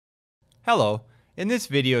Hello, in this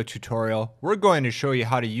video tutorial, we're going to show you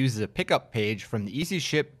how to use the pickup page from the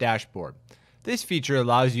Easyship dashboard. This feature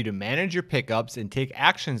allows you to manage your pickups and take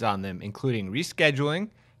actions on them, including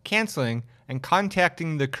rescheduling, canceling, and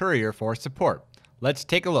contacting the courier for support. Let's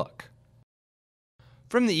take a look.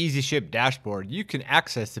 From the Easyship dashboard, you can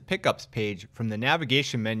access the pickups page from the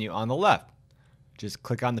navigation menu on the left. Just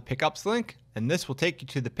click on the pickups link, and this will take you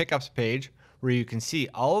to the pickups page where you can see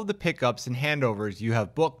all of the pickups and handovers you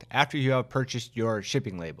have booked after you have purchased your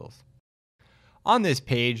shipping labels. On this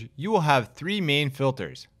page, you will have three main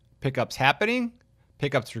filters: pickups happening,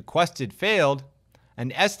 pickups requested failed,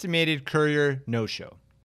 and estimated courier no-show.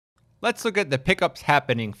 Let's look at the pickups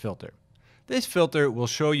happening filter. This filter will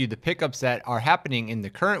show you the pickups that are happening in the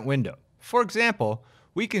current window. For example,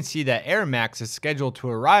 we can see that AirMax is scheduled to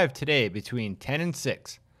arrive today between 10 and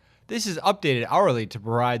 6. This is updated hourly to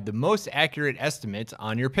provide the most accurate estimates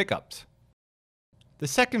on your pickups. The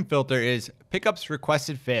second filter is pickups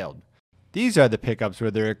requested failed. These are the pickups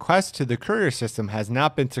where the request to the courier system has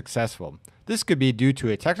not been successful. This could be due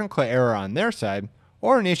to a technical error on their side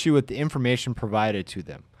or an issue with the information provided to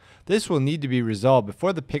them. This will need to be resolved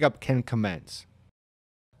before the pickup can commence.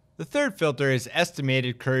 The third filter is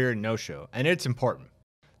estimated courier no-show, and it's important.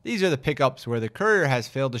 These are the pickups where the courier has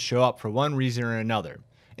failed to show up for one reason or another.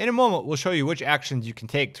 In a moment, we'll show you which actions you can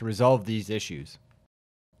take to resolve these issues.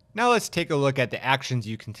 Now let's take a look at the actions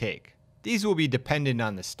you can take. These will be dependent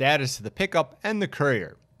on the status of the pickup and the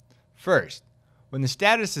courier. First, when the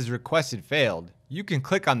status is requested failed, you can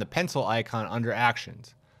click on the pencil icon under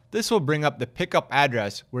Actions. This will bring up the pickup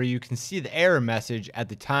address where you can see the error message at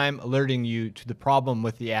the time alerting you to the problem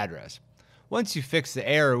with the address. Once you fix the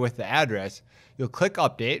error with the address, you'll click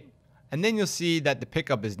Update, and then you'll see that the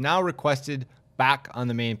pickup is now requested back on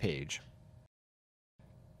the main page.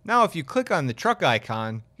 Now if you click on the truck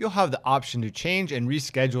icon, you'll have the option to change and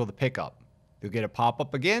reschedule the pickup. You'll get a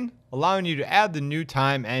pop-up again, allowing you to add the new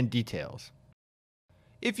time and details.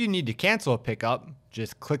 If you need to cancel a pickup,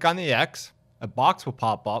 just click on the X, a box will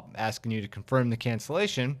pop up asking you to confirm the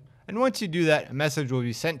cancellation, and once you do that, a message will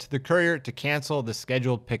be sent to the courier to cancel the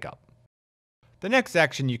scheduled pickup. The next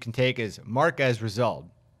action you can take is Mark as Resolved.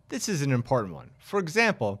 This is an important one. For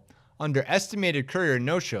example, under Estimated Courier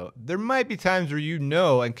No-Show, there might be times where you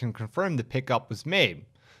know and can confirm the pickup was made.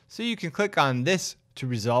 So you can click on this to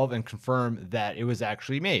resolve and confirm that it was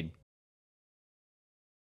actually made.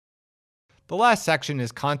 The last section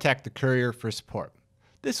is Contact the Courier for support.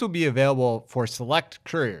 This will be available for select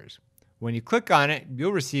couriers. When you click on it,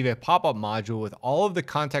 you'll receive a pop-up module with all of the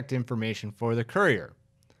contact information for the courier.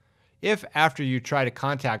 If after you try to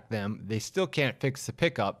contact them, they still can't fix the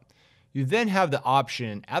pickup, you then have the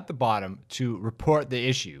option at the bottom to report the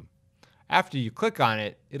issue. After you click on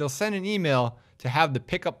it, it'll send an email to have the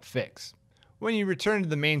pickup fixed. When you return to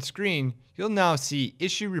the main screen, you'll now see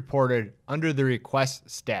Issue Reported under the request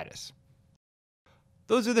status.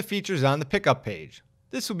 Those are the features on the pickup page.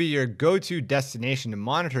 This will be your go-to destination to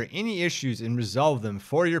monitor any issues and resolve them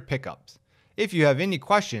for your pickups. If you have any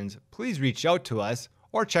questions, please reach out to us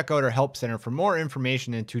or check out our Help Center for more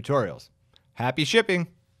information and tutorials. Happy shipping!